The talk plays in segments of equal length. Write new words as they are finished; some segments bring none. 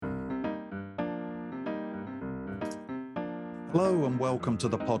Hello and welcome to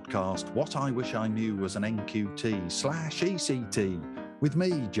the podcast, What I Wish I Knew Was an NQT/ECT, with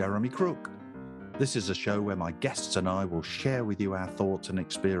me, Jeremy Crook. This is a show where my guests and I will share with you our thoughts and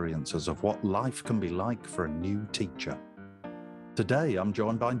experiences of what life can be like for a new teacher. Today, I'm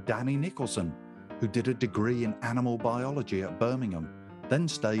joined by Danny Nicholson, who did a degree in animal biology at Birmingham, then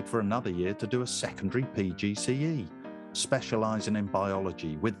stayed for another year to do a secondary PGCE, specialising in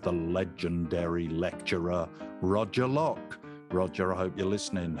biology with the legendary lecturer Roger Locke. Roger, I hope you're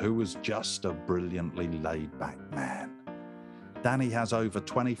listening, who was just a brilliantly laid-back man. Danny has over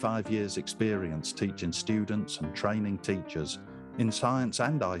 25 years' experience teaching students and training teachers in science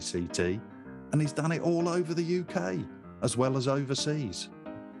and ICT, and he's done it all over the UK, as well as overseas.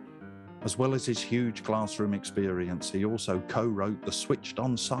 As well as his huge classroom experience, he also co-wrote the Switched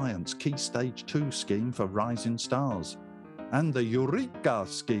On Science Key Stage 2 scheme for Rising Stars and the Eureka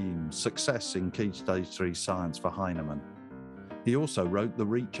scheme, Success in Key Stage 3 Science for Heinemann. He also wrote the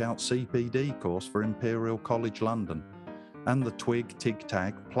Reach Out CPD course for Imperial College London and the Twig Tig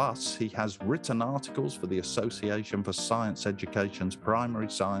Tag, plus he has written articles for the Association for Science Education's Primary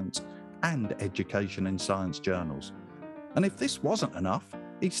Science and Education in Science journals. And if this wasn't enough,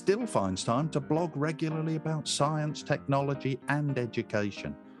 he still finds time to blog regularly about science, technology and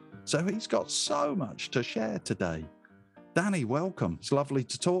education. So he's got so much to share today. Danny, welcome. It's lovely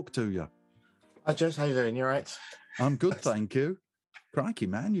to talk to you. Hi, Jess. How you doing? You all right? I'm good, thank you. Crikey,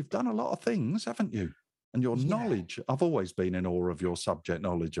 man, you've done a lot of things, haven't you? And your knowledge, I've always been in awe of your subject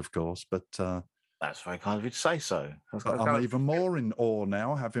knowledge, of course, but... That's very kind of you to say so. I'm even more in awe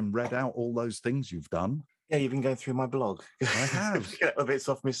now, having read out all those things you've done. Yeah, you've been going through my blog. I have. Get the bits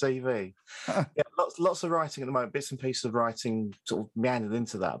off my CV. Yeah, lots of writing at the moment, bits and pieces of writing sort of meandered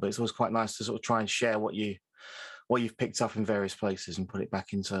into that, but it's always quite nice to sort of try and share what you've picked up in various places and put it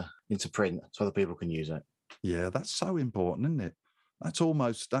back into print so other people can use it. Yeah, that's so important, isn't it? That's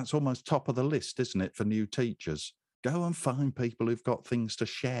almost top of the list, isn't it, for new teachers? Go and find people who've got things to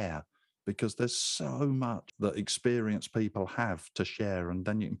share, because there's so much that experienced people have to share, and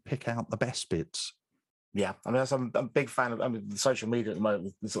then you can pick out the best bits. Yeah, I mean, I'm a big fan of social media at the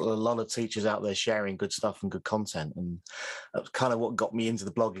moment. There's a lot of teachers out there sharing good stuff and good content, and that's kind of what got me into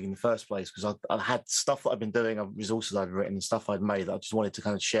the blogging in the first place, because I had stuff that I've been doing, resources I'd written, and stuff I'd made that I just wanted to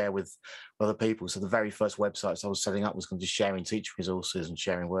kind of share with other people. So the very first websites I was setting up was kind of just sharing teacher resources and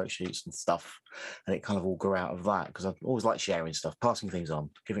sharing worksheets and stuff, and it kind of all grew out of that, because I've always liked sharing stuff, passing things on,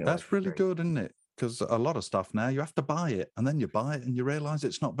 giving it away. That's really good, isn't it? Because a lot of stuff now, you have to buy it, and then you buy it and you realise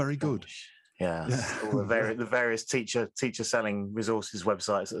it's not very good. Yeah. All the various teacher selling resources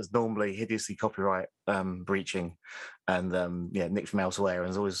websites that's normally hideously copyright breaching, and nicked from elsewhere, and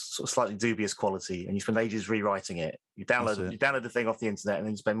there's always sort of slightly dubious quality, and you spend ages rewriting it. You download the thing off the internet, and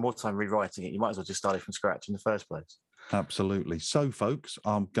then you spend more time rewriting it. You might as well just start it from scratch in the first place. Absolutely. So, folks,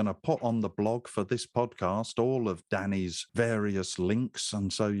 I'm going to put on the blog for this podcast all of Danny's various links,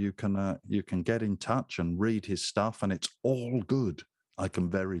 and so you can get in touch and read his stuff, and it's all good. I can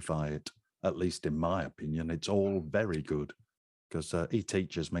verify it. At least in my opinion, it's all very good, because he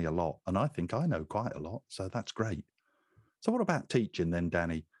teaches me a lot, and I think I know quite a lot, so that's great. So what about teaching then,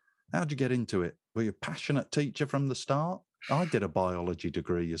 Danny? How'd you get into it? Were you a passionate teacher from the start? I did a biology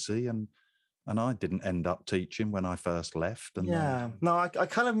degree, you see, and I didn't end up teaching when I first left. And I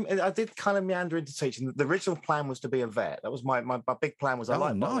did kind of meander into teaching. The original plan was to be a vet. That was my big plan. Was I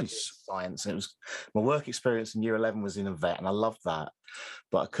liked science, and it was my work experience in year 11 was in a vet, and I loved that,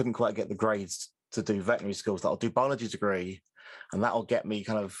 but I couldn't quite get the grades to do veterinary schools. I'll do biology degree, and that'll get me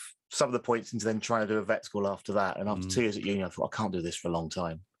kind of some of the points into then trying to do a vet school after that. And after 2 years at uni, I thought, I can't do this for a long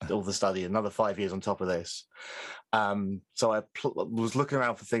time. All the study, another 5 years on top of this. So I was looking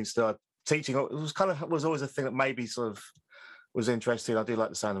around for things to. Teaching was always a thing that maybe sort of was interesting. I do like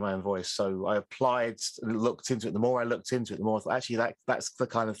the sound of my own voice, so I applied and looked into it. The more I looked into it, the more I thought, actually that's the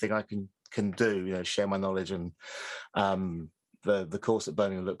kind of thing I can do. Share my knowledge, and the course at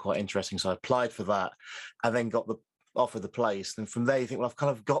Birmingham looked quite interesting, so I applied for that, and then got offered the place. And from there, you think, well, I've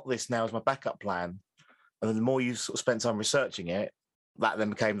kind of got this now as my backup plan, and then the more you sort of spent time researching it, that then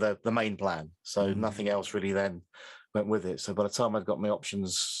became the main plan. So nothing else really then went with it. So by the time I'd got my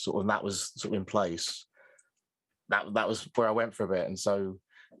options sort of, and that was sort of in place, that was where I went for a bit. And so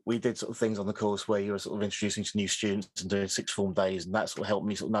we did sort of things on the course where you were sort of introducing to new students and doing sixth form days, and that sort of helped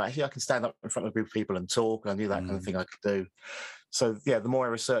me sort of know, actually I can stand up in front of a group of people and talk, and I knew that kind of thing I could do. So yeah, the more I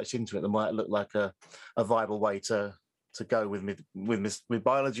researched into it, the more it looked like a viable way to go with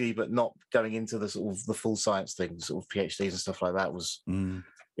biology, but not going into the sort of the full science thing, sort of PhDs and stuff like that was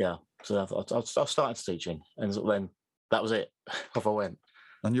yeah. So I started teaching, and sort of then that was it. Off I went.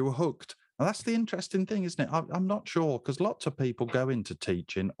 And you were hooked. And that's the interesting thing, isn't it? I'm not sure, because lots of people go into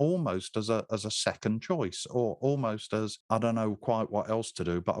teaching almost as a second choice, or almost as, I don't know quite what else to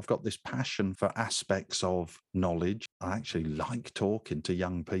do, but I've got this passion for aspects of knowledge. I actually like talking to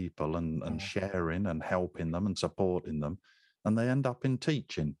young people and sharing and helping them and supporting them, and they end up in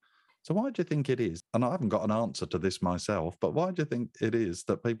teaching. So why do you think it is? And I haven't got an answer to this myself, but why do you think it is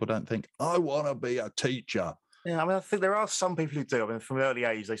that people don't think, I want to be a teacher? Yeah, I mean, I think there are some people who do. I mean, from an early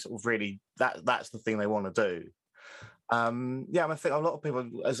age, they sort of really that's the thing they want to do. Yeah, I think a lot of people,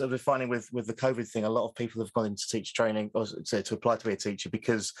 as we're finding with the COVID thing, a lot of people have gone into teacher training or to apply to be a teacher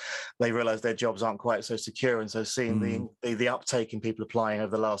because they realise their jobs aren't quite so secure, and so seeing the uptake in people applying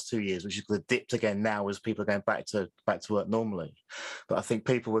over the last 2 years, which has dipped again now as people are going back to work normally. But I think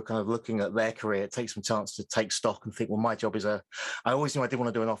people were kind of looking at their career, take some chance to take stock and think, well, my job is I always knew I didn't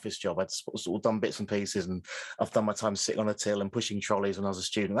want to do an office job. I'd sort of done bits and pieces, and I've done my time sitting on a till and pushing trolleys when I was a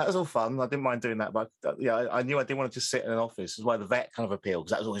student. That was all fun. I didn't mind doing that, but yeah, I knew I didn't want to just sit in an office. Is why the vet kind of appealed,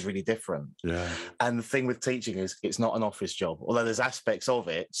 because that was always really different. Yeah. And the thing with teaching is it's not an office job, although there's aspects of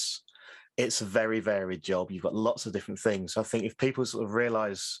it. It's a very varied job. You've got lots of different things. So I think if people sort of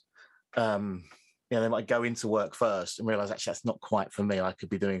realise, they might go into work first and realise actually that's not quite for me. I could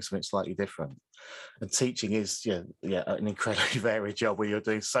be doing something slightly different. And teaching is an incredibly varied job where you're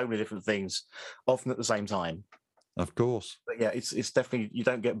doing so many different things, often at the same time. Of course. But yeah, it's definitely, you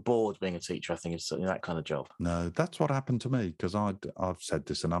don't get bored being a teacher. I think it's certainly that kind of job. No, that's what happened to me, because I've said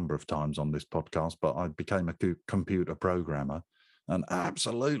this a number of times on this podcast, but I became a computer programmer and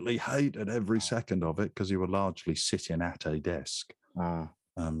absolutely hated every second of it, because you were largely sitting at a desk,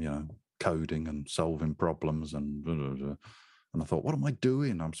 coding and solving problems and blah, blah, blah. And I thought, what am I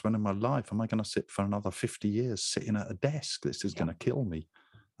doing? I'm spending my life. Am I going to sit for another 50 years sitting at a desk? This is going to kill me.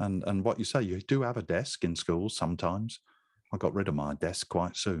 And what you say, you do have a desk in schools sometimes. I got rid of my desk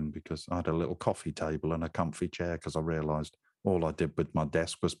quite soon because I had a little coffee table and a comfy chair, because I realised all I did with my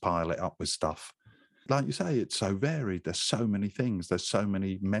desk was pile it up with stuff. Like you say, it's so varied. There's so many things. There's so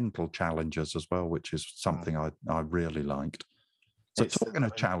many mental challenges as well, which is something I really liked. So talking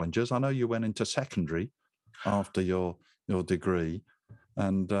of challenges, I know you went into secondary after your degree,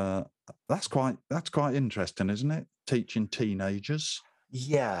 and that's quite interesting, isn't it? Teaching teenagers.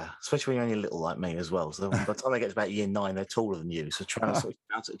 Yeah, especially when you're only little like me as well. So by the time they get to about year 9, they're taller than you. So trying to sort of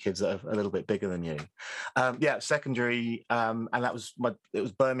shout at kids that are a little bit bigger than you. Secondary, and that was it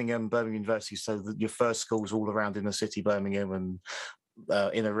was Birmingham University. So your first schools all around in the city, Birmingham,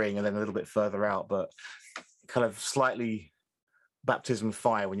 and in a ring, and then a little bit further out. But kind of slightly baptism of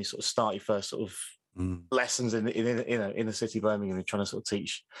fire when you sort of start your first sort of lessons in the city, Birmingham, and trying to sort of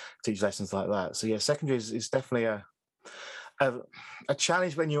teach lessons like that. So yeah, secondary is definitely a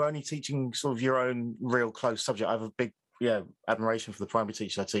challenge when you're only teaching sort of your own real close subject. I have a big admiration for the primary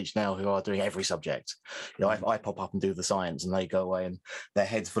teachers I teach now, who are doing every subject. I pop up and do the science, and they go away and their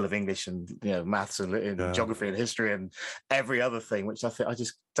heads full of English and maths and geography and history and every other thing, which I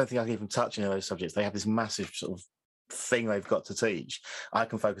just don't think I can even touch any of those subjects. They have this massive sort of thing they've got to teach. I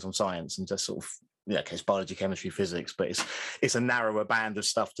can focus on science and just sort of it's biology, chemistry, physics, but it's a narrower band of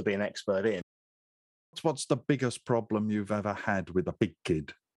stuff to be an expert in. What's the biggest problem you've ever had with a big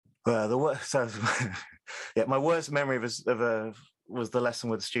kid? My worst memory was the lesson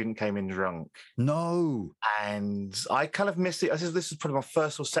where the student came in drunk. No. And I kind of missed it. This was probably my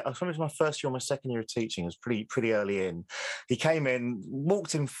first or second. I think it was my first year or my second year of teaching. It was pretty early in. He came in,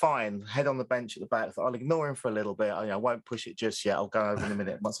 walked in fine, head on the bench at the back. I thought, I'll ignore him for a little bit. I won't push it just yet. I'll go over in a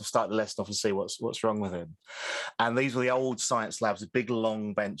minute once I start the lesson off and see what's wrong with him. And these were the old science labs, the big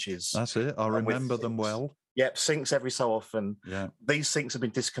long benches. That's it. I remember them well. Yep, sinks every so often. Yeah. These sinks have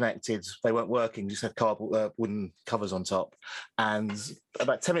been disconnected. They weren't working, just had cardboard wooden covers on top. And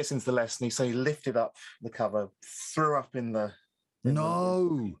about 10 minutes into the lesson, he lifted up the cover, threw up in the...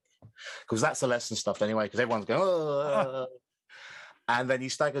 No! Because that's the lesson stuff anyway, because everyone's going, oh. And then he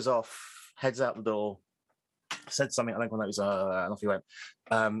staggers off, heads out the door, said something, I don't know what it was, and off he went.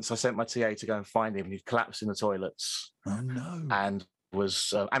 So I sent my TA to go and find him, and he'd collapsed in the toilets. Oh, no. And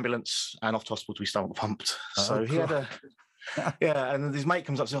was ambulance and off to hospital to be stomach pumped. So he had and his mate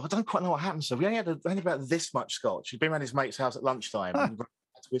comes up and says, I don't quite know what happened. So we only had about this much scotch. He'd been around his mate's house at lunchtime and had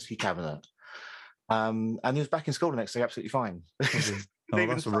a whiskey cabinet. And he was back in school the next day, absolutely fine.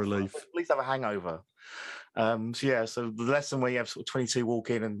 That's a relief. At least have a hangover. So the lesson where you have sort of 22 walk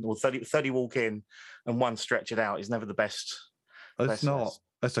in or 30 walk in and one stretch it out is never the best. It's not. Lesson.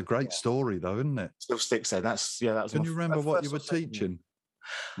 That's a great story, though, isn't it? Still sticks there. That was. Can you remember what you were teaching?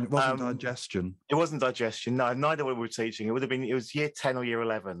 It wasn't digestion. It wasn't digestion. No, I have no idea what we were teaching. It was year 10 or year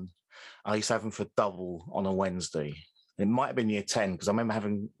 11. I used to have them for double on a Wednesday. It might have been year 10 because I remember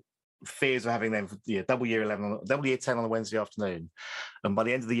having fears of having them for double year 11, double year 10 on a Wednesday afternoon. And by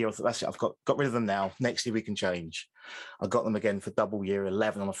the end of the year, I thought, that's it, I've got rid of them now. Next year we can change. I got them again for double year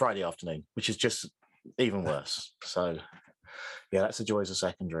 11 on a Friday afternoon, which is just even worse. So, yeah, that's the joys of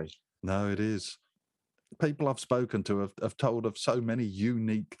secondary. No, it is. People I've spoken to have told of so many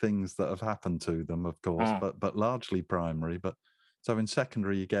unique things that have happened to them, of course, but largely primary. But so in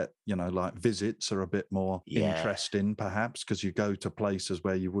secondary, you get, like visits are a bit more interesting, perhaps, because you go to places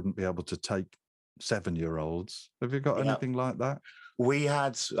where you wouldn't be able to take 7-year-olds. Have you got anything like that? I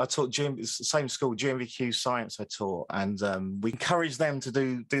taught same school, GMVQ science I taught, and we encouraged them to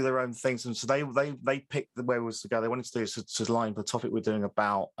do their own things. And so they picked where it was to go. They wanted to do to line the topic we're doing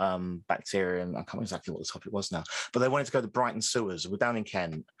about bacteria, and I can't remember exactly what the topic was now, but they wanted to go to Brighton sewers. We're down in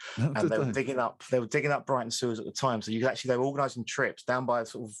Kent, and they were digging up Brighton sewers at the time. So they were organising trips down by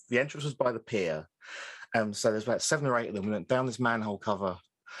sort of, the entrance was by the pier. So there's about 7 or 8 of them. We went down this manhole cover,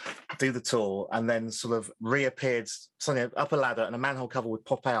 do the tour, and then sort of reappeared suddenly up a ladder, and a manhole cover would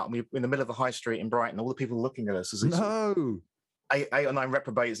pop out, and we were in the middle of the high street in Brighton, all the people looking at us as these 8 or 9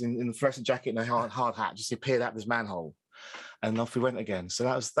 reprobates in the fluorescent jacket and a hard hat just appeared out of this manhole, and off we went again. So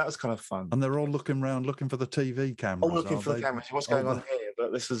that was kind of fun. And they're all looking around, looking for the TV cameras. All looking for the cameras. What's going on here?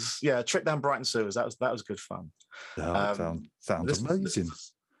 But this was a trip down Brighton sewers. That was good fun. Sounds amazing.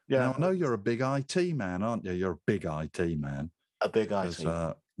 Now, I know you're a big IT man, aren't you? You're a big IT man. A big IT.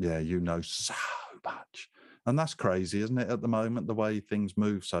 You know so much. And that's crazy, isn't it, at the moment, the way things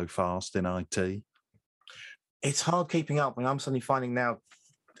move so fast in IT? It's hard keeping up. I mean, I'm suddenly finding now,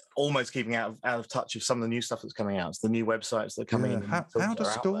 almost keeping out of touch with some of the new stuff that's coming out. It's the new websites that are coming in. How do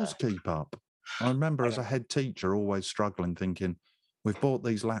schools keep up? I remember as a head teacher always struggling, thinking, we've bought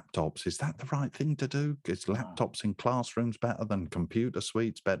these laptops. Is that the right thing to do? Is laptops in classrooms better than computer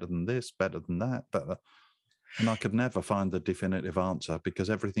suites, better than this, better than that, better? And I could never find the definitive answer because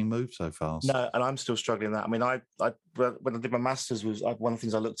everything moves so fast. No, and I'm still struggling with that. I mean, I when I did my master's, one of the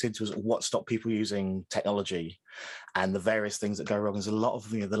things I looked into was what stopped people using technology and the various things that go wrong. There's a lot of,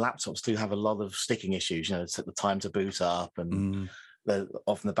 the laptops do have a lot of sticking issues. It's at the time to boot up, and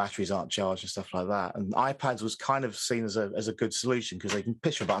often the batteries aren't charged and stuff like that. And iPads was kind of seen as a good solution because they can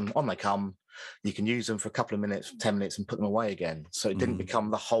push a button, on they come. You can use them for a couple of minutes, 10 minutes, and put them away again. So it didn't become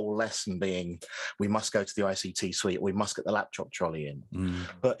the whole lesson being, we must go to the ICT suite, we must get the laptop trolley in.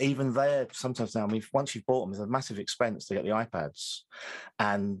 But even there, sometimes now, I mean, once you've bought them, there's a massive expense to get the iPads.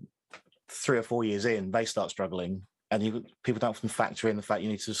 And 3 or 4 years in, they start struggling. And people don't often factor in the fact you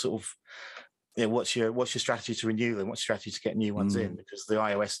need to sort of, what's your strategy to renew them? What's your strategy to get new ones in? Because the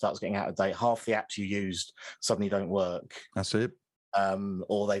iOS starts getting out of date. Half the apps you used suddenly don't work. That's it.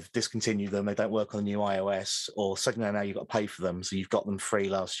 Or they've discontinued them, they don't work on the new iOS, or suddenly now you've got to pay for them. So you've got them free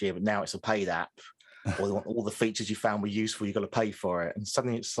last year, but now it's a paid app. Or they want all the features you found were useful, you've got to pay for it. And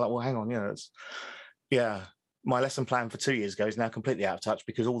suddenly it's like, well, hang on, my lesson plan for 2 years ago is now completely out of touch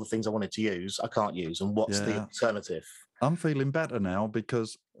because all the things I wanted to use, I can't use. And what's the alternative? I'm feeling better now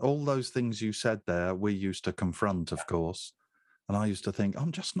because all those things you said there, we used to confront, of course. And I used to think, I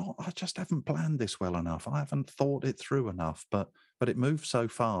just haven't planned this well enough. I haven't thought it through enough. But it moves so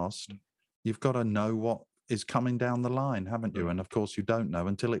fast. You've got to know what is coming down the line, haven't you? And of course, you don't know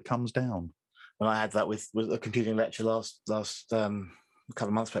until it comes down. And I had that with a computing lecture last a couple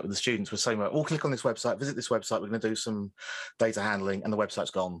of months back with the students. We're saying, all click on this website, visit this website. We're going to do some data handling, and the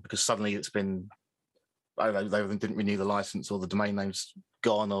website's gone because suddenly it's been, I don't know, they didn't renew the license, or the domain name's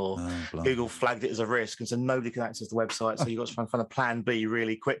gone, or Google flagged it as a risk, and so nobody can access the website. So you've got to try and find a plan B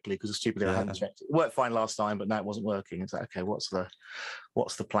really quickly because stupidly I hadn't checked it. It worked fine last time, but now it wasn't working. It's like, okay, what's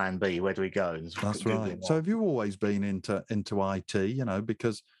the plan B? Where do we go? That's right. So have you always been into IT?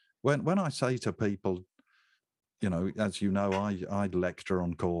 Because when I say to people, as you know, I lecture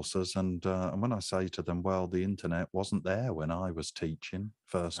on courses, and when I say to them, well, the internet wasn't there when I was teaching,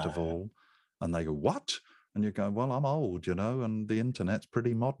 first of all, and they go, what? And you go, well, I'm old, and the internet's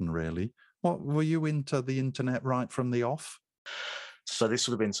pretty modern, really. What were you into the internet right from the off? So this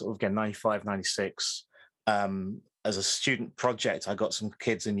would have been sort of, again, 95, 96. As a student project, I got some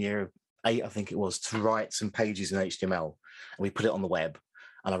kids in year 8, I think it was, to write some pages in HTML, and we put it on the web.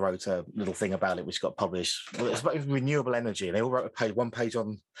 And I wrote a little thing about it, which got published. Well, it's about renewable energy. And they all wrote one page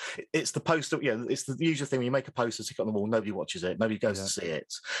on. It's the poster. It's the usual thing. When you make a poster, stick it on the wall. Nobody watches it. Nobody goes to see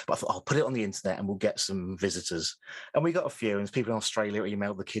it. But I thought, I'll put it on the internet and we'll get some visitors. And we got a few. And people in Australia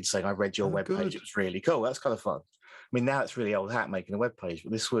emailed the kids saying, I read your web page. It was really cool. That's kind of fun. I mean, now it's really old hat making a web page.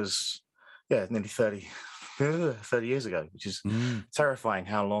 But this was, nearly 30 years ago, which is terrifying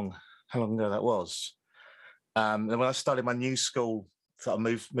how long ago that was. And when I started my new school, so I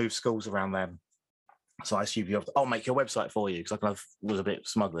moved schools around then. So I assumed I'll make your website for you, because I kind of was a bit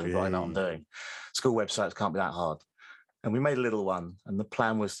smuggling, but I know what I'm doing. School websites can't be that hard. And we made a little one, and the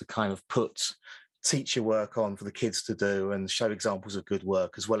plan was to kind of put teacher work on for the kids to do and show examples of good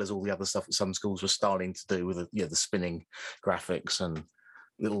work, as well as all the other stuff that some schools were starting to do with the spinning graphics and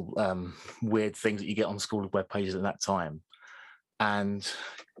little weird things that you get on school web pages at that time. And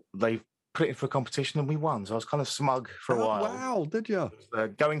they put it in for a competition, and we won. So I was kind of smug for a while. Wow, did you?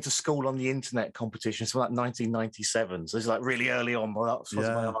 Going to school on the internet competition, so like 1997. So it's like really early on. That was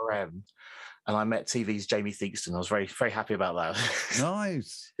my RM. And I met TV's Jamie Theakston. I was very, very happy about that.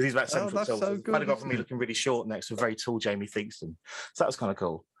 Nice. He's about 7 foot tall. So good. Kind of got me looking really short next to a very tall Jamie Theakston. So that was kind of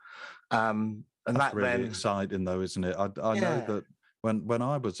cool. And that's that really then exciting, though, isn't it? I know that when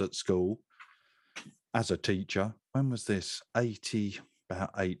I was at school as a teacher, when was this?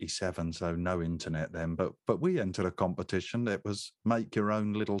 About 87, so no internet then. But we entered a competition. It was make your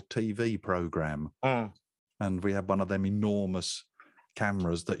own little TV program, and we had one of them enormous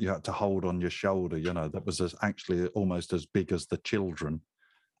cameras that you had to hold on your shoulder, that was actually almost as big as the children.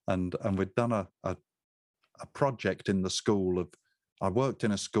 And we'd done a project in the school I worked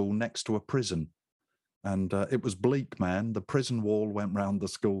in a school next to a prison, and it was bleak, man. The prison wall went round the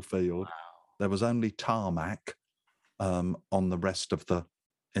school field. Wow. There was only tarmac on in the rest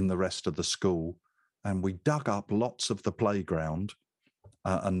of the school, and we dug up lots of the playground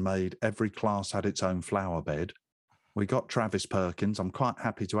and made every class had its own flower bed. We got Travis Perkins. I'm quite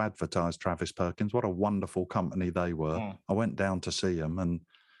happy to advertise Travis Perkins. What a wonderful company they were. I went down to see them,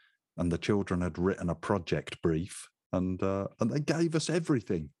 and the children had written a project brief, and they gave us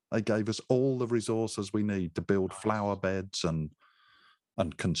everything. They gave us all the resources we need to build flower beds and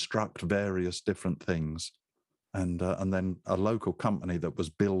construct various different things. And then a local company that was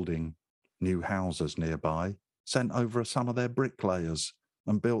building new houses nearby sent over some of their bricklayers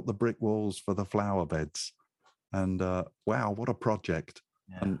and built the brick walls for the flower beds. And wow, what a project.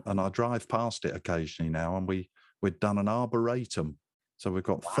 Yeah. And I drive past it occasionally now, and we'd done an arboretum. So we've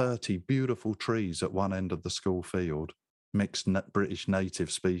got 30 beautiful trees at one end of the school field, mixed British native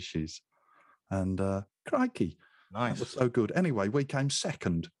species. And crikey, nice. That was so good. Anyway, we came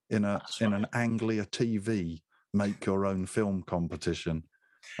second in an Anglia TV make your own film competition.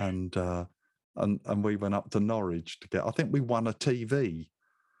 And we went up to Norwich to get, I think we won a TV.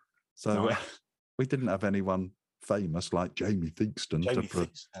 So nice. We didn't have anyone famous like Jamie Theakston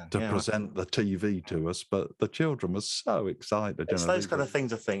to present the TV to us, but the children were so excited. It's those kind of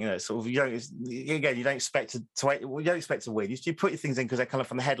things, I think. Sort of you don't expect to wait. You don't expect to win. You put your things in because they kind of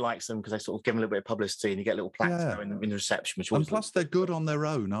from the head likes them, because they sort of give them a little bit of publicity, and you get little plaques in the reception. And plus, they're good on their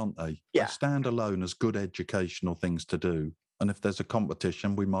own, aren't they? Yeah, they stand alone as good educational things to do. And if there's a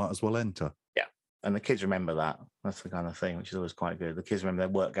competition, we might as well enter. Yeah. And the kids remember that. That's the kind of thing, which is always quite good. The kids remember their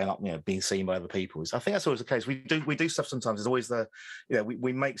work going up, being seen by other people. I think that's always the case. We do stuff sometimes. There's always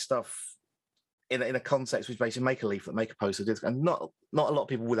we make stuff in a context which basically make a leaflet, make a poster, and not a lot of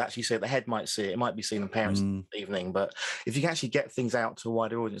people would actually see it. The head might see it. It might be seen in parents in the evening. But if you can actually get things out to a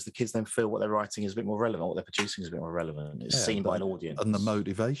wider audience, the kids then feel what they're writing is a bit more relevant, what they're producing is a bit more relevant. It's seen by an audience. And the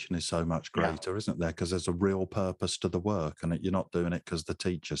motivation is so much greater, isn't there? Because there's a real purpose to the work, and you're not doing it because the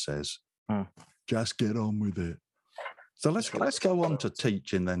teacher says. Just get on with it. So let's go on to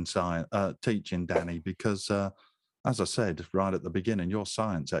teaching then, teaching, Danny, because as I said right at the beginning, your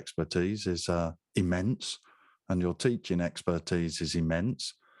science expertise is immense, and your teaching expertise is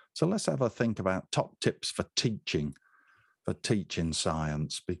immense. So let's have a think about top tips for teaching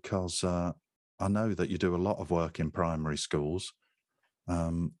science, because I know that you do a lot of work in primary schools,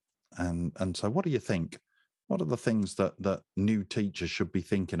 and so what do you think? What are the things that new teachers should be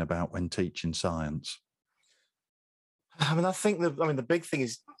thinking about when teaching science? I think the big thing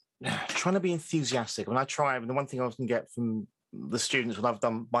is trying to be enthusiastic. When I try, the one thing I often get from the students when I've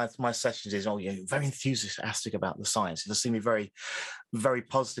done my sessions is, very enthusiastic about the science. They seem to be very, very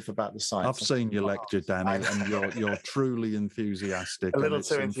positive about the science. I've seen your lecture, Danny, and you're truly enthusiastic. A little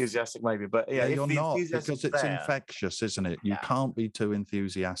too enthusiastic, maybe, but you're not, because it's infectious, isn't it? You can't be too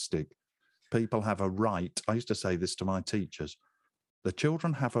enthusiastic. People have a right. I used to say this to my teachers. The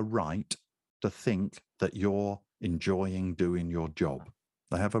children have a right to think that you're enjoying doing your job.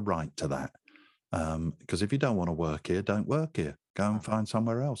 They have a right to that. Because if you don't want to work here, don't work here. Go and find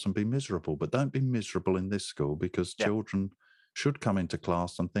somewhere else and be miserable. But don't be miserable in this school, because children should come into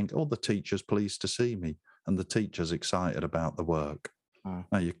class and think, the teacher's pleased to see me, and the teacher's excited about the work.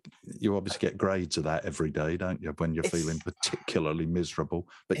 Now you obviously get grades of that every day, don't you, when you're feeling particularly miserable,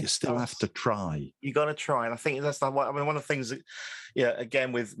 but you still have to try. You got to try. And I think that's one of the things that,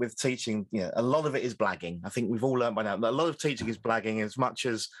 again, with teaching, a lot of it is blagging. I think we've all learned by now. A lot of teaching is blagging, as much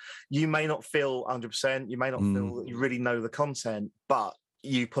as you may not feel 100%, you may not feel that you really know the content, but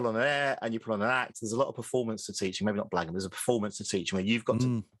you pull on an air and you pull on an act. There's a lot of performance to teaching, maybe not blagging, there's a performance to teaching where you've got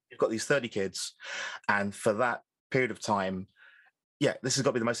these 30 kids, and for that period of time, this has got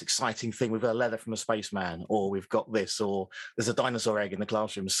to be the most exciting thing. We've got a leather from a spaceman, or we've got this, or there's a dinosaur egg in the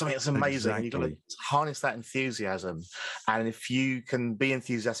classroom. Something that's amazing. Exactly. And you've got to harness that enthusiasm. And if you can be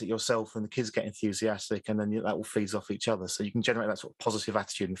enthusiastic yourself and the kids get enthusiastic, and then that all feeds off each other. So you can generate that sort of positive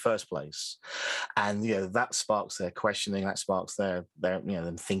attitude in the first place. And, that sparks their questioning, that sparks their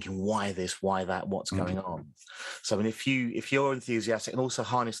them thinking, why this, why that, what's going on? So, I mean, if you're enthusiastic, and also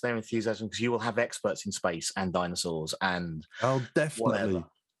harness their enthusiasm, because you will have experts in space and dinosaurs and definitely. Whatever.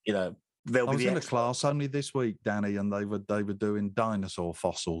 I was in a class only this week, Danny, and they were doing dinosaur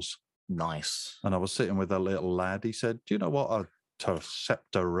fossils. Nice. And I was sitting with a little lad. He said, "Do you know what a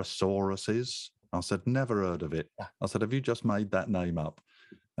Terceptorosaurus is?" I said, "Never heard of it." I said, "Have you just made that name up?"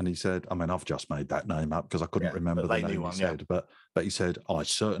 And he said, "I mean, I've just made that name up because I couldn't remember the name he said." But he said, "I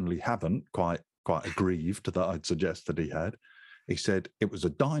certainly haven't." Quite aggrieved that I'd suggested he had. He said it was a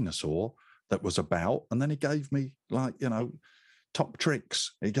dinosaur that was about, and then he gave me top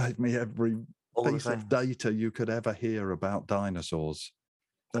tricks. He gave me every piece of data you could ever hear about dinosaurs.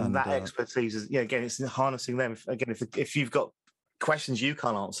 And that expertise is, again, it's harnessing them. If you've got questions you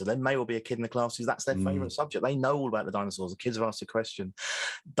can't answer, there may well be a kid in the class who's that's their favourite subject. They know all about the dinosaurs. The kids have asked a question.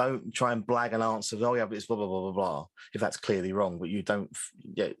 Don't try and blag an answer. Oh yeah, but it's blah blah blah blah blah. If that's clearly wrong, but you don't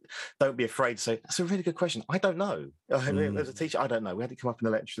be afraid to say that's a really good question. I don't know. As a teacher, I don't know. We had it come up in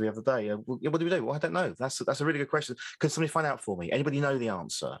the lecture the other day. What do we do? Well, I don't know. That's a really good question. Can somebody find out for me? Anybody know the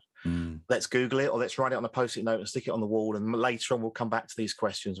answer? Let's Google it, or let's write it on a post-it note and stick it on the wall. And later on, we'll come back to these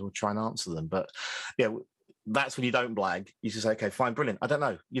questions. And we'll try and answer them. But that's when you don't blag. You just say, okay, fine, brilliant. I don't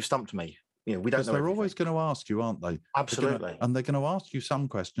know. You've stumped me. We don't know. Because they're always going to ask you, aren't they? Absolutely. And they're going to ask you some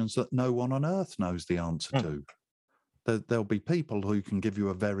questions that no one on earth knows the answer to. There'll be people who can give you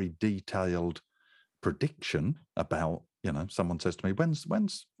a very detailed prediction about, someone says to me, when's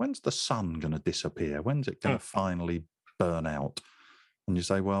the sun going to disappear? When's it going to finally burn out? And you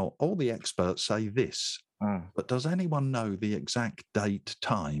say, well, all the experts say this, but does anyone know the exact date,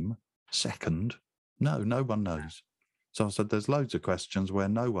 time, second? No one knows. So I said, there's loads of questions where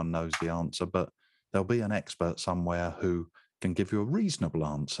no one knows the answer, but there'll be an expert somewhere who can give you a reasonable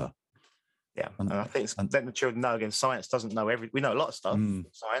answer. Yeah, and I think it's letting the children know, again, science doesn't know we know a lot of stuff,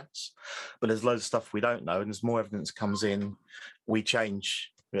 science, but there's loads of stuff we don't know, and as more evidence comes in, we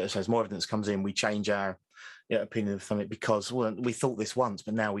change. So as more evidence comes in, we change our opinion of something because we thought this once,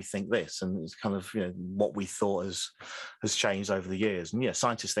 but now we think this, and it's kind of what we thought has changed over the years. And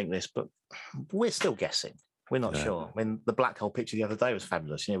scientists think this, but we're still guessing. We're not sure. I mean, the black hole picture the other day was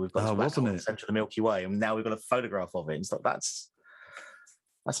fabulous. We've got this black hole in the centre of the Milky Way, and now we've got a photograph of it. And stuff. That's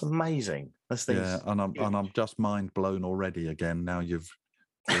amazing. And I'm just mind blown already. Again, now you've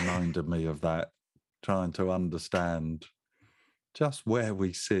reminded me of that. Trying to understand just where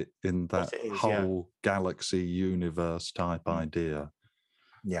we sit in that whole galaxy universe type idea.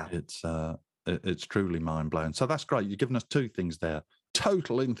 Yeah, it's truly mind blowing. So that's great. You've given us two things there.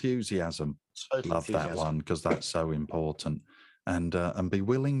 Total enthusiasm. Love that one because that's so important. And be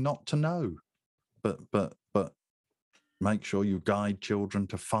willing not to know, but make sure you guide children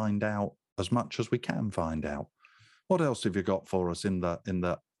to find out as much as we can find out. What else have you got for us in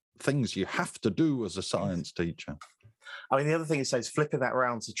the things you have to do as a science teacher? I mean, the other thing it says flipping that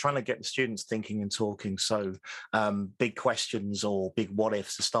around to trying to get the students thinking and talking. So big questions or big what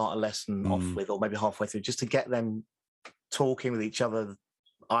ifs to start a lesson off with, or maybe halfway through, just to get them talking with each other.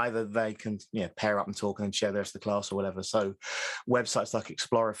 Either they can pair up and talk and then share the rest of the class or whatever. So websites like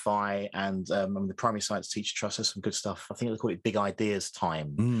Explorify and the Primary Science Teacher Trust has some good stuff. I think they call it Big Ideas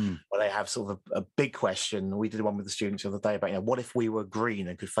Time, where they have sort of a big question. We did one with the students the other day about, what if we were green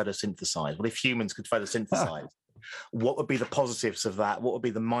and could photosynthesize? What if humans could photosynthesize? What would be the positives of that? What would be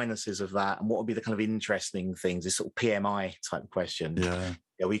the minuses of that? And what would be the kind of interesting things? This sort of PMI type question.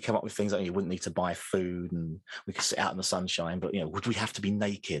 We come up with things like you wouldn't need to buy food and we could sit out in the sunshine, but would we have to be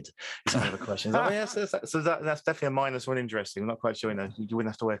naked? Is kind of a question. So that's definitely a minus or an interesting. I'm not quite sure. You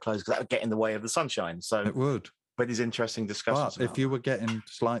wouldn't have to wear clothes because that would get in the way of the sunshine. So it would. But these interesting discussions. But if you were getting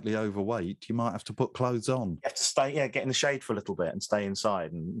slightly overweight, you might have to put clothes on. You have to stay, get in the shade for a little bit and stay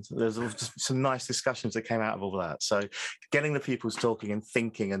inside. And there's just some nice discussions that came out of all that. So getting the pupils talking and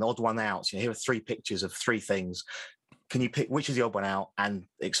thinking, an odd one out. Here are 3 pictures of 3 things. can you pick which is the odd one out and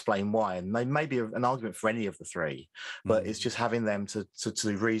explain why? And they may be an argument for any of the three, but it's just having them to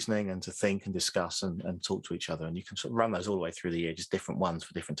do reasoning and to think and discuss and talk to each other. And you can sort of run those all the way through the year, just different ones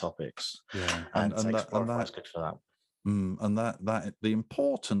for different topics. Yeah, and that's good for that. And that the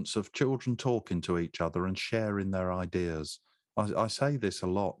importance of children talking to each other and sharing their ideas. I say this a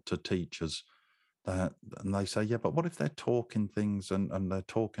lot to teachers, and they say, yeah, but what if they're talking things and they're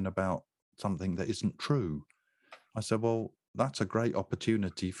talking about something that isn't true? I said, well, that's a great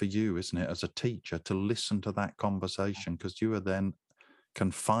opportunity for you, isn't it, as a teacher, to listen to that conversation, because you then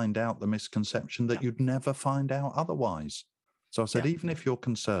can find out the misconception that you'd never find out otherwise. So I said, even if you're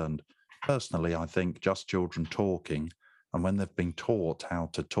concerned, personally, I think just children talking, and when they've been taught how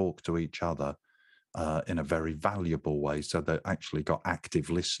to talk to each other in a very valuable way, so they actually got active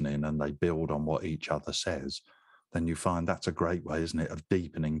listening and they build on what each other says, then you find that's a great way, isn't it, of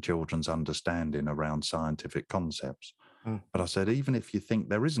deepening children's understanding around scientific concepts. But I said, even if you think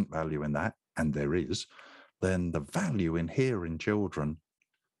there isn't value in that, and there is, then the value in hearing children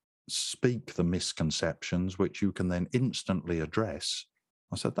speak the misconceptions, which you can then instantly address.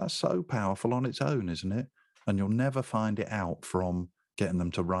 I said, that's so powerful on its own, isn't it? And you'll never find it out from getting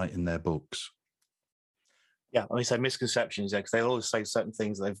them to write in their books. Yeah, I mean, so misconceptions, because they'll always say certain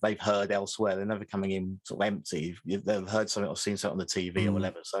things that they've heard elsewhere. They're never coming in sort of empty. They've heard something or seen something on the TV or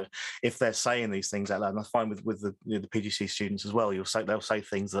whatever. So if they're saying these things out loud, and I find with the the PGC students as well, they'll say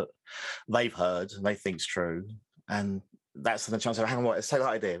things that they've heard and they think's true, and that's the chance of, hang on, let's take that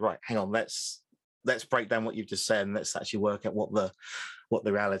idea, right? Hang on, let's break down what you've just said, and let's actually work out what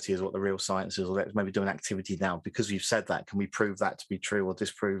the reality is, what the real science is, or let's maybe do an activity now because you've said that. Can we prove that to be true or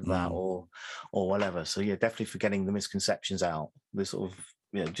disprove that or whatever? So yeah, definitely for getting the misconceptions out. This sort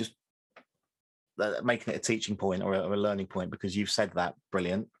of just making it a teaching point or a learning point because you've said that.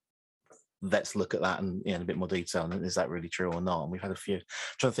 Brilliant. Let's look at that and in a bit more detail. And is that really true or not? And we've had a few. I'm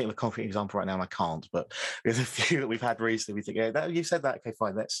trying to think of a concrete example right now, and I can't. But there's a few that we've had recently. We think, yeah, you've said that. Okay,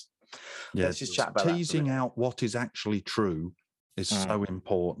 fine. Let's just chat about teasing out what is actually true is so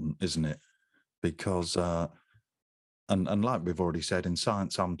important, isn't it? Because and like we've already said, in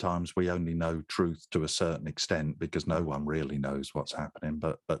science sometimes we only know truth to a certain extent because no one really knows what's happening,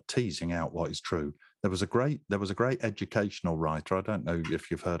 but teasing out what is true. There was a great educational writer, I don't know if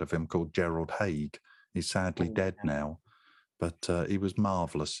you've heard of him, called Gerald Haig. He's sadly dead now, but he was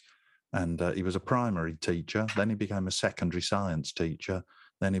marvelous. And he was a primary teacher, then he became a secondary science teacher,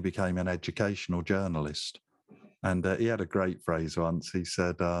 then he became an educational journalist. And he had a great phrase once. He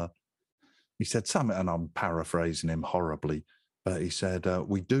said something, and I'm paraphrasing him horribly, but he said,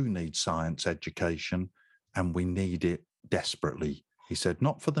 we do need science education and we need it desperately. He said,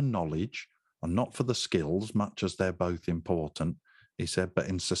 not for the knowledge and not for the skills, much as they're both important. He said, but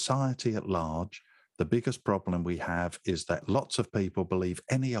in society at large, the biggest problem we have is that lots of people believe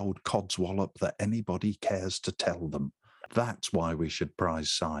any old codswallop that anybody cares to tell them. That's why we should prize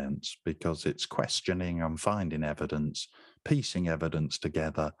science, because it's questioning and finding evidence, piecing evidence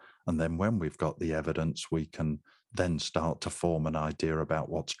together. And then when we've got the evidence, we can then start to form an idea about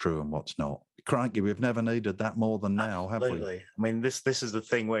what's true and what's not. Crikey, we've never needed that more than now, have we? I mean, this is the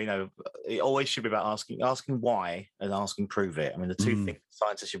thing where, it always should be about asking why and asking prove it. I mean, the two things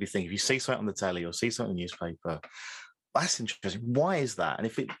scientists should be thinking. If you see something on the telly or see something in the newspaper, that's interesting. Why is that? And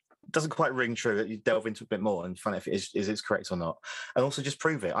if it doesn't quite ring true, that you delve into a bit more and find out if it's correct or not. And also just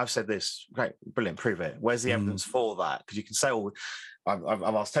prove it. I've said this, great, brilliant, prove it. Where's the evidence for that? Because you can say, I've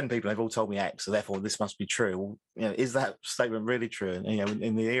asked 10 people, they've all told me X, so therefore this must be true. Is that statement really true? And,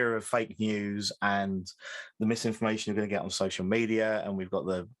 in the era of fake news and the misinformation you're going to get on social media, and we've got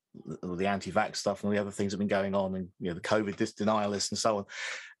the anti-vax stuff and all the other things that have been going on, and the COVID denialists and so on.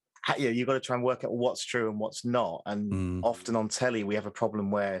 You've got to try and work out what's true and what's not. And often on telly, we have a problem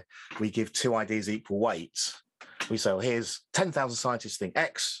where we give two ideas equal weight. We say, well, here's 10,000 scientists think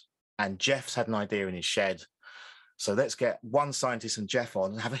X, and Jeff's had an idea in his shed. So let's get one scientist and Jeff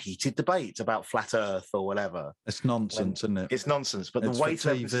on and have a heated debate about flat Earth or whatever. It's nonsense, isn't it? It's nonsense. But the weight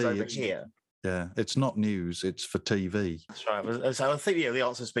of this is over here. Yeah, it's not news, it's for TV. That's right. So I think the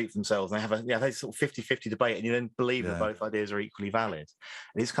answers speak for themselves. And they have they sort of 50-50 debate, and you then believe that both ideas are equally valid.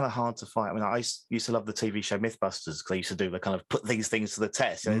 And it's kind of hard to fight. I mean, I used to love the TV show Mythbusters, because they used to do the kind of put these things to the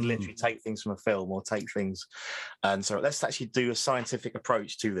test. They literally take things from a film or take things. And so let's actually do a scientific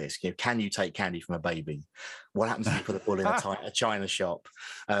approach to this. Can you take candy from a baby? What happens if you put a bull in a china shop?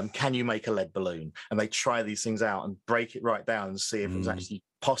 Can you make a lead balloon? And they try these things out and break it right down and see if it was actually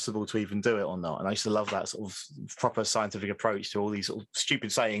possible to even do it or not. And I used to love that sort of proper scientific approach to all these sort of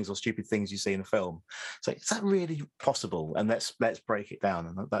stupid sayings or stupid things you see in a film. So is that really possible? And let's break it down.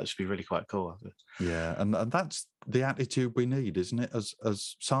 And that should be really quite cool. Yeah, and that's the attitude we need, isn't it?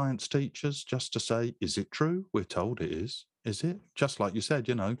 As science teachers, just to say, is it true? We're told it is. Is it? Just like you said,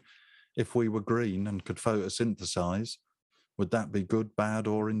 if we were green and could photosynthesize, would that be good, bad,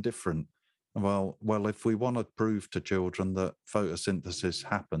 or indifferent? Well, if we want to prove to children that photosynthesis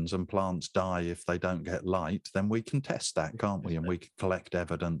happens and plants die if they don't get light, then we can test that, can't we? And we can collect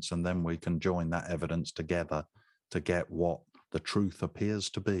evidence, and then we can join that evidence together to get what the truth appears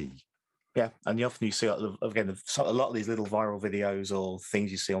to be. Yeah, and you often see, again, a lot of these little viral videos or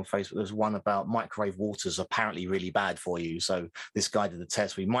things you see on Facebook. There's one about microwave water's apparently really bad for you. So this guy did the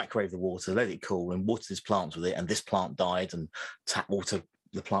test where he microwaved the water, let it cool, and watered his plants with it, and this plant died, and tap water,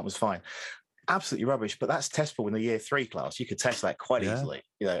 the plant was fine. Absolutely rubbish, but that's testable in the year 3 class. You could test that quite easily,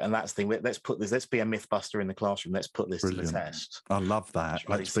 and that's the thing. Let's be a myth buster in the classroom. Let's put this to the test. I love that.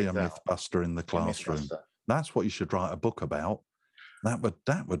 Let's be a myth buster in the classroom. That's what you should write a book about.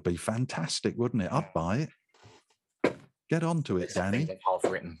 That would be fantastic, wouldn't it? I'd buy it. Get onto it, Danny. Half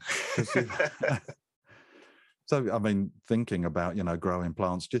written. So, I mean, thinking about, growing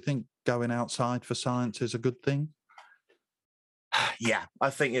plants, do you think going outside for science is a good thing? Yeah, I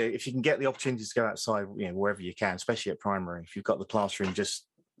think if you can get the opportunity to go outside, wherever you can, especially at primary, if you've got the classroom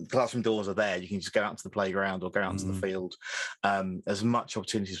doors are there, you can just go out to the playground or go out to the field. There's much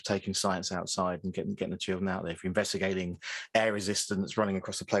opportunities for taking science outside and getting the children out there. If you're investigating air resistance, running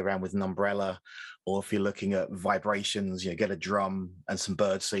across the playground with an umbrella, or if you're looking at vibrations, get a drum and some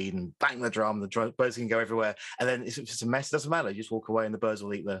bird seed and bang the drum, the birds can go everywhere. And then if it's a mess, it doesn't matter. You just walk away and the birds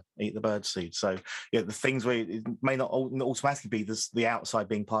will eat the bird seed. So the things where it may not automatically be the outside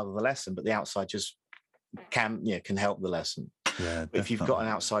being part of the lesson, but the outside just can help the lesson. Yeah, if you've got an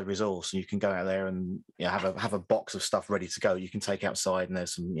outside resource and you can go out there and have a box of stuff ready to go, you can take outside, and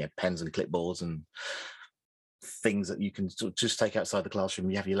there's some pens and clipboards and things that you can just take outside the classroom.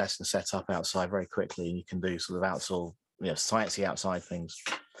 You have your lesson set up outside very quickly, and you can do sort of outside, sciencey outside things.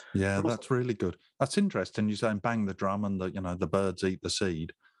 Yeah, that's really good. That's interesting. You're saying bang the drum and the birds eat the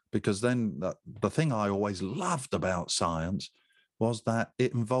seed, because then the thing I always loved about science was that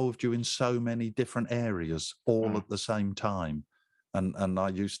it involved you in so many different areas all at the same time. And I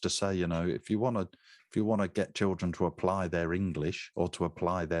used to say, if you want to get children to apply their English or to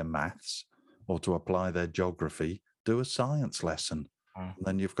apply their maths or to apply their geography, do a science lesson. And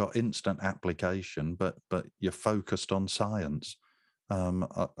then you've got instant application, but you're focused on science.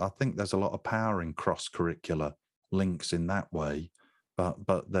 I think there's a lot of power in cross-curricular links in that way.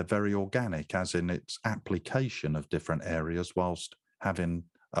 But they're very organic, as in its application of different areas whilst having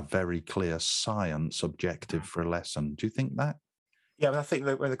a very clear science objective for a lesson. Do you think that? Yeah, I think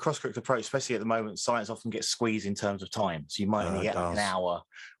that when the cross-curricular approach, especially at the moment, science often gets squeezed in terms of time. So you might only get an hour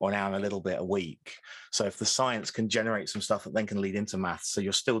or an hour and a little bit a week. So if the science can generate some stuff that then can lead into maths, so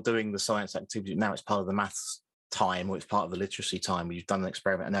you're still doing the science activity, now it's part of the maths time, or it's part of the literacy time where you've done an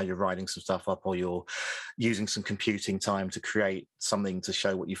experiment and now you're writing some stuff up, or you're using some computing time to create something to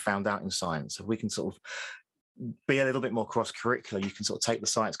show what you found out in science. If we can sort of be a little bit more cross-curricular, you can sort of take the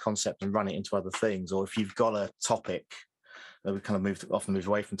science concept and run it into other things. Or if you've got a topic, we kind of often move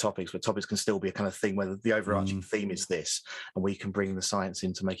away from topics, but topics can still be a kind of thing where the overarching theme is this, and we can bring the science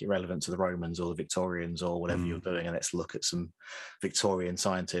in to make it relevant to the Romans or the Victorians or whatever you're doing. And let's look at some Victorian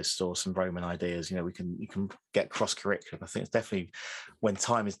scientists or some Roman ideas. You can get cross-curricular. I think it's definitely when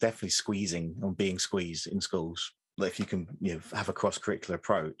time is definitely squeezing and being squeezed in schools. If you can have a cross-curricular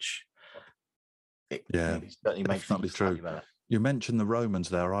approach, it certainly makes things true. You mentioned the Romans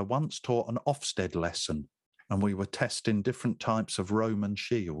there. I once taught an Ofsted lesson, and we were testing different types of Roman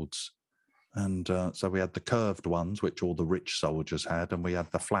shields. And so we had the curved ones, which all the rich soldiers had, and we had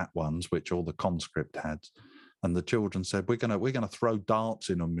the flat ones, which all the conscript had. And the children said, we're gonna throw darts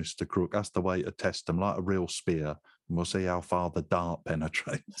in them, Mr. Crook. That's the way to test them, like a real spear, and we'll see how far the dart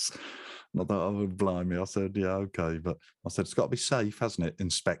penetrates. And I thought, oh, blimey. I said, yeah, okay. But I said, it's got to be safe, hasn't it?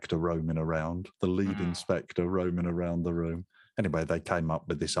 Inspector roaming around, the lead inspector roaming around the room. Anyway, they came up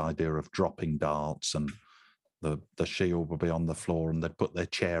with this idea of dropping darts, and the shield would be on the floor, and they'd put their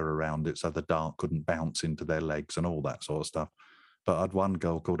chair around it so the dart couldn't bounce into their legs and all that sort of stuff. But I had one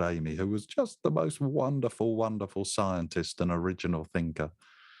girl called Amy who was just the most wonderful, wonderful scientist and original thinker.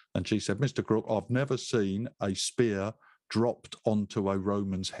 And she said, Mr. Crook, I've never seen a spear dropped onto a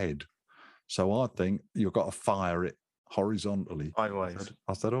Roman's head. So I think you've got to fire it horizontally. Sideways.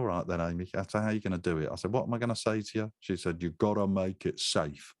 I said, all right then, Amy. I said, how are you going to do it? I said, what am I going to say to you? She said, you've got to make it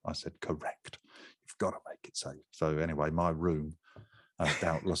safe. I said, correct. You've got to make it safe. So anyway, my room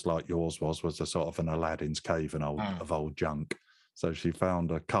doubtless like yours was a sort of an Aladdin's cave of old junk. So she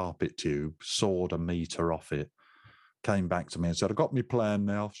found a carpet tube, sawed a metre off it, came back to me and said, "I got my plan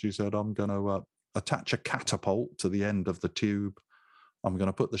now." She said, "I'm going to attach a catapult to the end of the tube. I'm going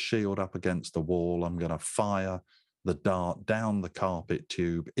to put the shield up against the wall. I'm going to fire the dart down the carpet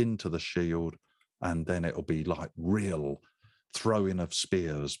tube into the shield, and then it'll be like real throwing of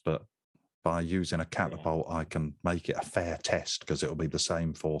spears. But by using a catapult, I can make it a fair test because it'll be the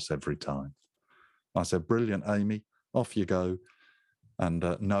same force every time." I said, "Brilliant, Amy. Off you go." And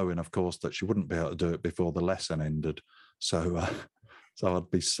knowing, of course, that she wouldn't be able to do it before the lesson ended. So I'd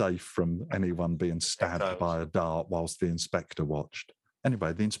be safe from anyone being stabbed by a dart whilst the inspector watched.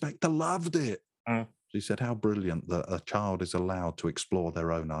 Anyway, the inspector loved it. She said how brilliant that a child is allowed to explore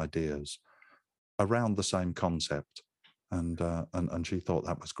their own ideas around the same concept. And she thought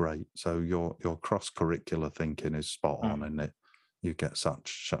that was great. So your cross-curricular thinking is spot on, isn't it? You get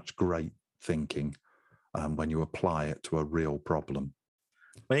such great thinking when you apply it to a real problem.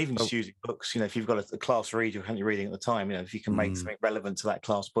 But even just using books, if you've got a class read you're currently reading at the time, if you can make something relevant to that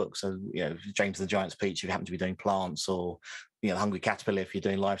class book. So, James the Giant's Peach, if you happen to be doing plants, or, Hungry Caterpillar, if you're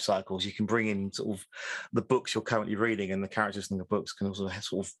doing life cycles, you can bring in sort of the books you're currently reading, and the characters in the books can also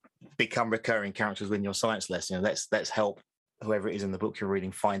sort of become recurring characters within your science lesson. Let's help whoever it is in the book you're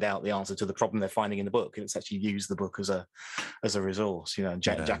reading find out the answer to the problem they're finding in the book. And it's actually use the book as a resource,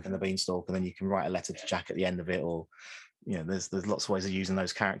 Jack and the Beanstalk, and then you can write a letter to Jack at the end of it, or there's lots of ways of using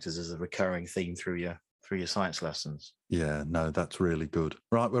those characters as a recurring theme through your science lessons. Yeah, no, that's really good.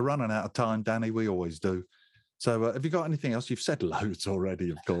 Right, we're running out of time, Danny. We always do. So have you got anything else? You've said loads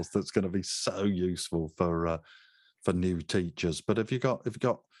already, of course, that's going to be so useful for new teachers. But have you got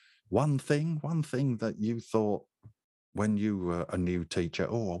one thing that you thought when you were a new teacher,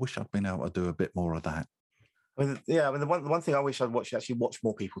 I wish I'd been able to do a bit more of that? The one thing I wish I'd actually watch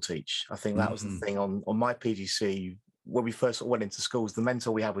more people teach. I think that was the thing on my PGC. When we first went into schools, the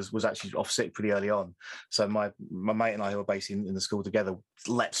mentor we had was actually off sick pretty early on. So my mate and I, who were basically in the school together,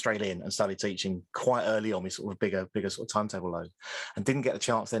 leapt straight in and started teaching quite early on with sort of bigger sort of timetable load, and didn't get the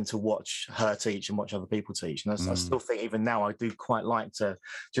chance then to watch her teach and watch other people teach. And I still think even now I do quite like to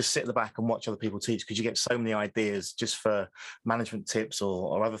just sit at the back and watch other people teach, because you get so many ideas just for management tips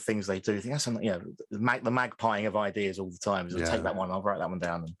or other things they do. I think that's something, the magpieing of ideas all the time. I'll take that one, I'll write that one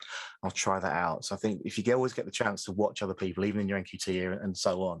down, and I'll try that out. So I think if you always get the chance to watch other people, even in your NQT and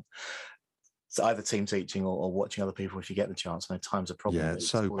so on, so either team teaching or watching other people if you get the chance. I know time's a problem. Yeah, it's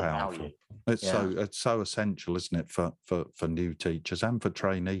so powerful. It's so essential, isn't it, for new teachers and for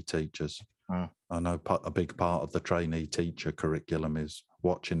trainee teachers. I know a big part of the trainee teacher curriculum is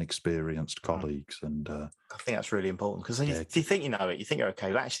watching experienced colleagues, and I think that's really important, because you think you know it, you think you're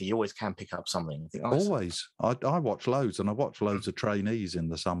okay, but actually you always can pick up something. Always. I watch loads, and I watch loads of trainees in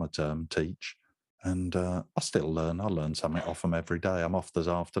the summer term teach. And I still learn. I learn something off them every day. I'm off this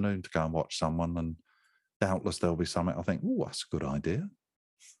afternoon to go and watch someone, and doubtless there'll be something I think, that's a good idea.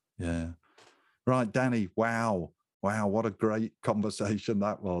 Yeah. Right, Danny, wow, what a great conversation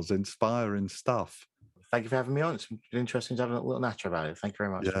that was. Inspiring stuff. Thank you for having me on. It's been interesting to have a little natter about it. Thank you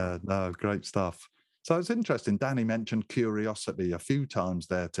very much. Yeah, no, great stuff. So it's interesting. Danny mentioned curiosity a few times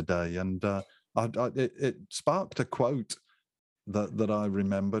there today, and it sparked a quote that I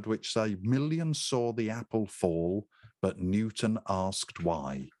remembered, which say, "Millions saw the apple fall, but Newton asked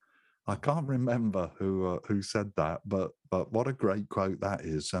why." I can't remember who said that, but what a great quote that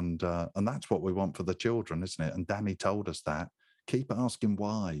is, and that's what we want for the children, isn't it? And Danny told us that. Keep asking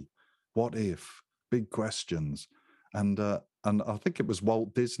why, what if, big questions, and I think it was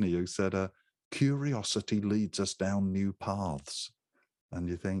Walt Disney who said, "Curiosity leads us down new paths," and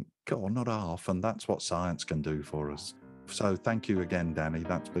you think, God, not half, and that's what science can do for us. So thank you again, Danny.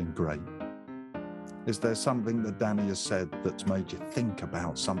 That's been great. Is there something that Danny has said that's made you think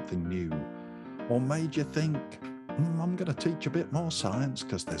about something new, or made you think, I'm going to teach a bit more science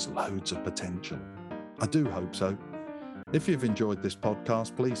because there's loads of potential? I do hope so. If you've enjoyed this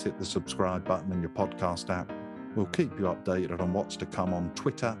podcast, please hit the subscribe button in your podcast app. We'll keep you updated on what's to come on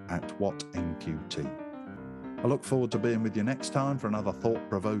Twitter @WhatNQT. I look forward to being with you next time for another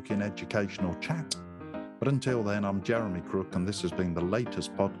thought-provoking educational chat. But until then, I'm Jeremy Crook, and this has been the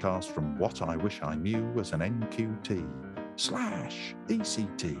latest podcast from What I Wish I Knew as an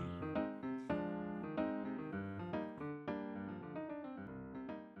NQT/ECT.